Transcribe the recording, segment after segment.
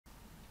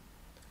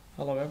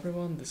Hello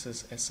everyone, this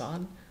is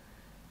Ehsan.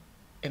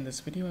 In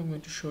this video I'm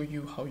going to show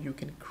you how you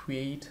can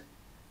create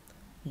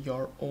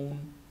your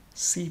own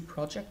C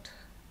project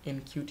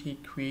in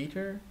Qt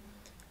Creator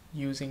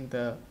using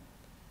the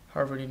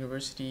Harvard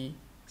University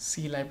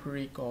C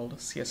library called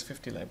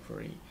cs50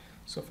 library.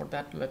 So for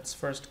that, let's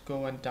first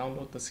go and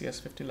download the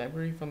cs50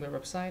 library from their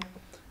website,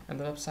 and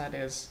the website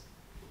is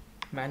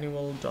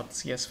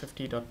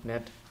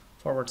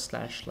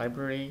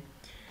manual.cs50.net/library.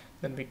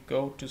 Then we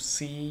go to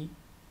C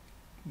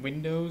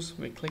Windows,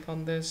 we click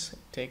on this, it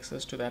takes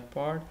us to that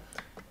part.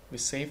 We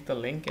save the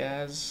link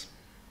as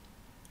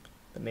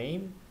the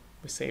name.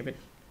 We save it,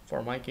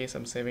 for my case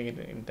I'm saving it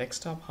in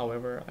desktop,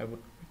 however I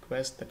would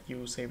request that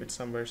you save it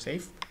somewhere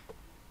safe.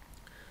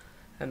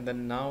 And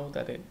then now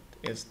that it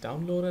is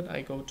downloaded,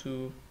 I go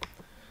to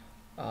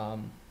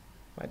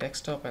my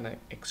desktop and I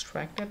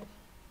extract it.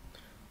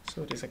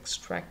 So it is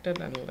extracted,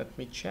 and let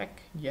me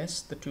check.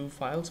 Yes, the two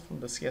files from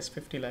the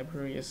cs50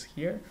 library is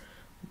here.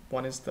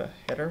 One is the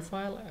header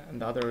file and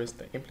the other is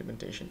the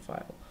implementation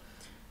file.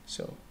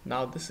 So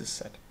now this is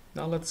set.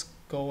 Now let's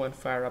go and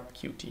fire up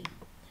Qt.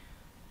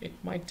 It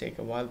might take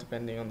a while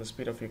depending on the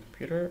speed of your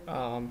computer.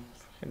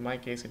 In my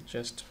case it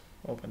just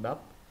opened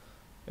up,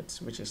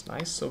 which is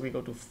nice. So we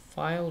go to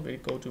file, we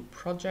go to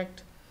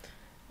project,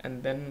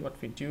 and then what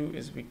we do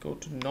is we go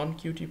to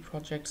non-Qt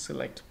project,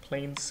 select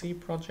plain C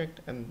project,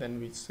 and then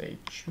we say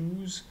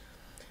choose.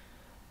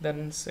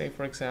 Then say,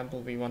 for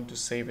example, we want to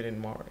save it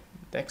in my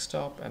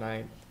desktop,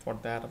 and for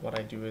that what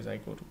I do is I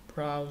go to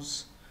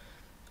browse,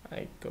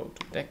 I go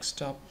to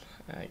desktop,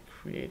 I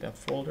create a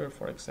folder,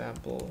 for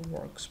example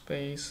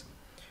workspace.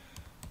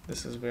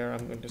 This is where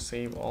I'm going to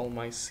save all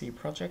my C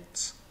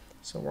projects.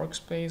 So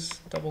workspace,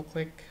 double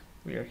click,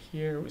 we are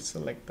here, we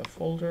select the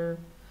folder,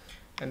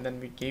 and then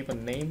we give a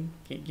name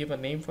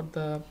for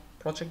the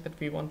project that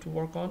we want to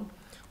work on.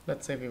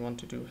 Let's say we want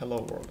to do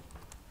hello world,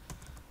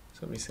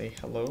 so we say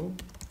hello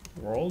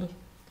world,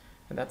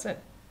 and that's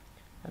it.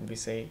 And we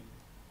say,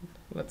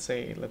 let's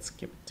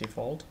keep it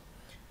default,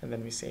 and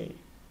then we say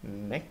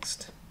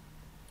next,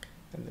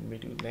 and then we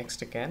do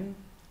next again,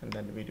 and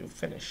then we do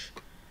finish,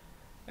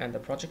 and the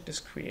project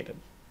is created.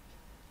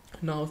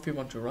 Now if we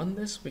want to run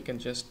this, we can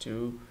just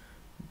do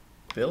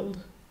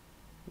build,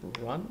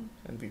 run,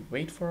 and we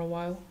wait for a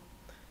while,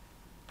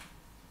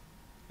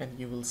 and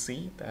you will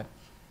see that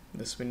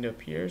this window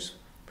appears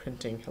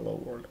printing hello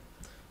world.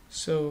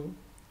 So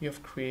you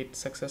have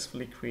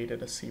successfully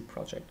created a C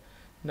project.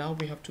 Now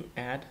we have to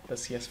add the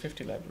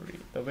cs50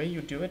 library. The way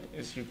you do it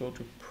is you go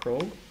to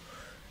Pro,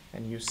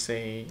 and you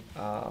say,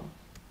 for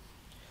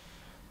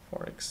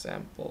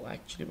example,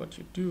 actually what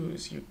you do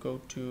is you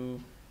go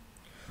to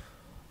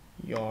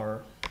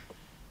your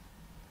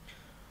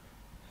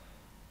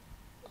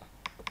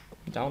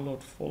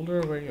download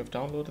folder where you have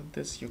downloaded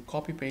this, you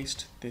copy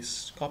these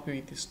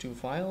two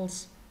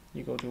files,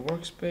 you go to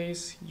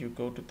workspace, you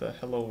go to the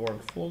hello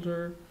world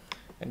folder,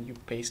 and you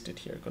paste it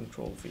here,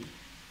 Control V.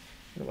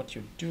 And what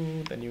you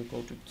do, then you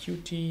go to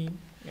Qt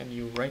and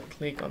you right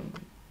click on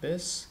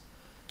this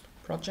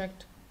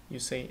project, you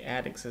say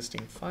add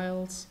existing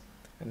files,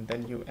 and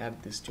then you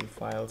add these two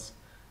files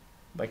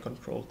by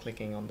control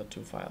clicking on the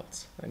two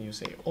files, and you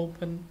say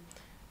open,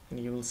 and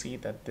you will see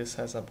that this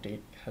has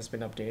been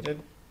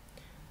updated.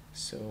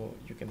 So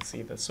you can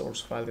see the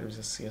source file, there is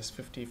a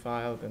cs50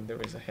 file, then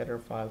there is a header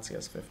file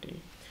cs50,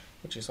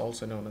 which is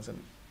also known as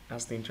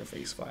the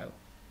interface file.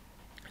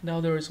 Now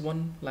there is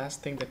one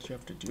last thing that you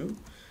have to do,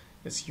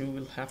 is you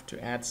will have to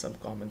add some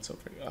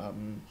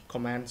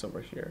commands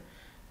over here,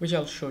 which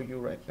I'll show you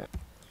right now.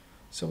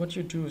 So what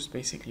you do is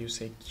basically you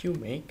say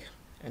qmake,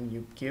 and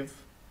you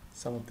give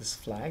some of these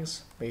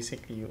flags.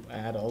 Basically you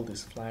add all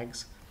these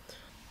flags,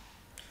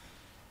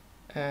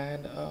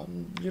 and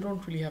you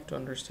don't really have to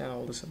understand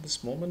all this at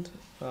this moment.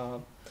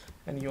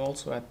 And you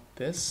also add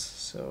this,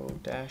 so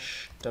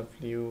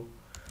 -w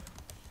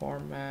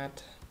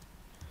format,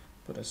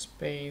 put a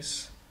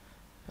space,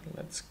 and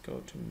let's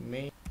go to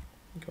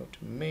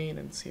main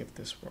and see if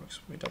this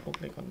works. We double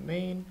click on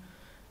main,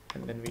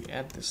 and then we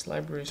add this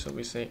library, so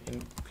we say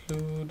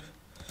include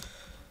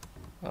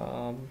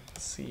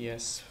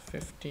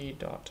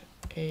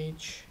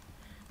cs50.h,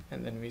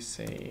 and then we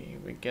say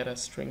we get a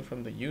string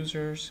from the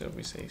user, so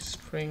we say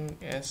string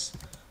s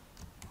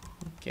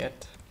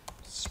get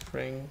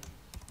string,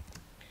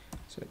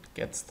 so it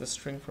gets the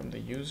string from the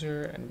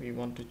user, and we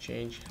want to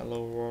change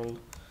hello world,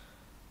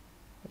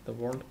 the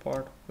world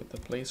part, with the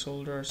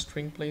placeholder,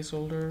 string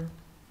placeholder,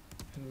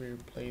 and we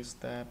replace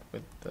that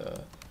with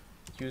the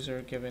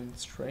user given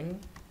string.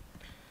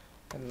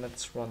 And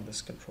let's run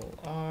this, Control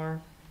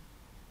R,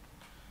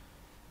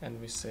 and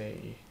we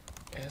say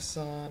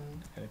Ehsan,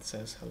 and it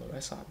says hello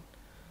Ehsan.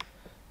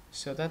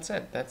 So that's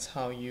it. That's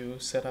how you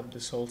set up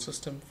this whole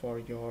system for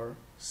your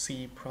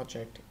C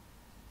project.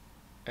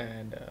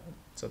 And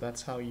so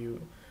that's how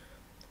you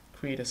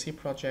create a C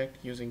project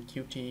using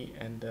Qt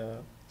and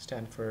the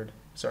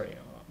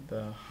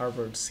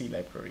Harvard C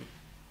library.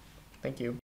 Thank you.